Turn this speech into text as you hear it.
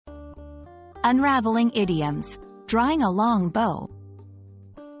Unraveling Idioms, drawing a long bow.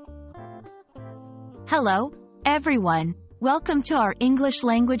 Hello, everyone. Welcome to our English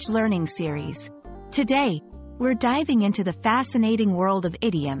language learning series. Today, we're diving into the fascinating world of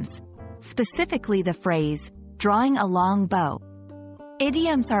idioms, specifically the phrase, drawing a long bow.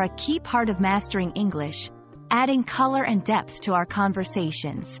 Idioms are a key part of mastering English, adding color and depth to our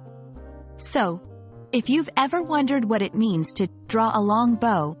conversations. So, if you've ever wondered what it means to draw a long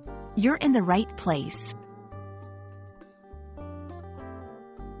bow, you're in the right place.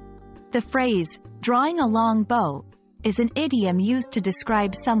 The phrase, drawing a long bow, is an idiom used to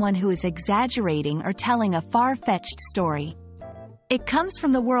describe someone who is exaggerating or telling a far-fetched story. It comes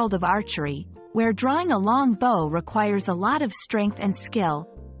from the world of archery, where drawing a long bow requires a lot of strength and skill.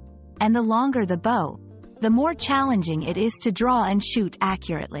 And the longer the bow, the more challenging it is to draw and shoot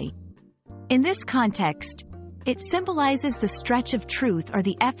accurately. In this context, it symbolizes the stretch of truth or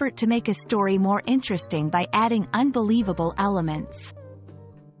the effort to make a story more interesting by adding unbelievable elements.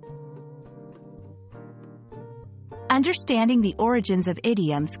 Understanding the origins of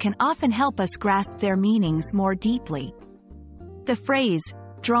idioms can often help us grasp their meanings more deeply. The phrase,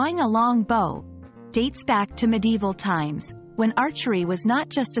 drawing a long bow, dates back to medieval times, when archery was not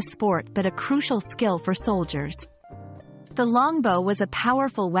just a sport but a crucial skill for soldiers. The longbow was a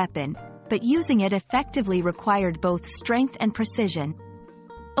powerful weapon, but using it effectively required both strength and precision.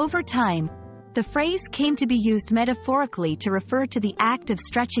 Over time, the phrase came to be used metaphorically to refer to the act of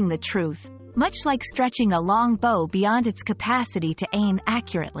stretching the truth, much like stretching a long bow beyond its capacity to aim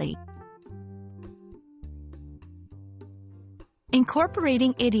accurately.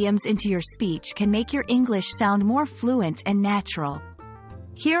 Incorporating idioms into your speech can make your English sound more fluent and natural.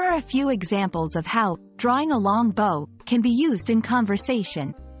 Here are a few examples of how drawing a long bow can be used in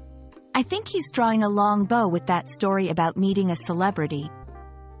conversation. I think he's drawing a long bow with that story about meeting a celebrity.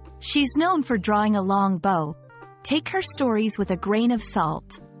 She's known for drawing a long bow. Take her stories with a grain of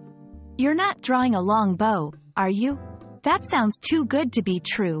salt. You're not drawing a long bow, are you? That sounds too good to be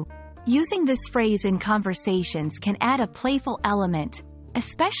true. Using this phrase in conversations can add a playful element,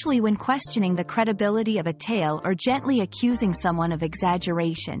 especially when questioning the credibility of a tale or gently accusing someone of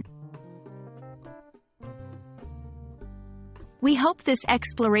exaggeration. We hope this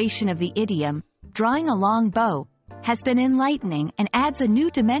exploration of the idiom, drawing a long bow, has been enlightening and adds a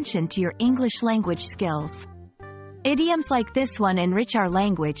new dimension to your English language skills. Idioms like this one enrich our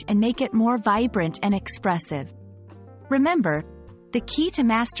language and make it more vibrant and expressive. Remember, the key to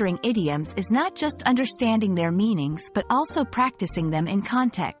mastering idioms is not just understanding their meanings but also practicing them in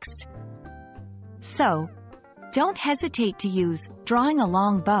context. So, don't hesitate to use drawing a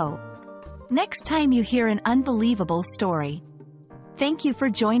long bow next time you hear an unbelievable story. Thank you for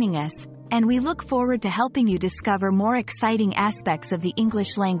joining us, and we look forward to helping you discover more exciting aspects of the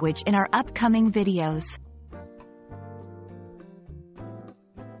English language in our upcoming videos.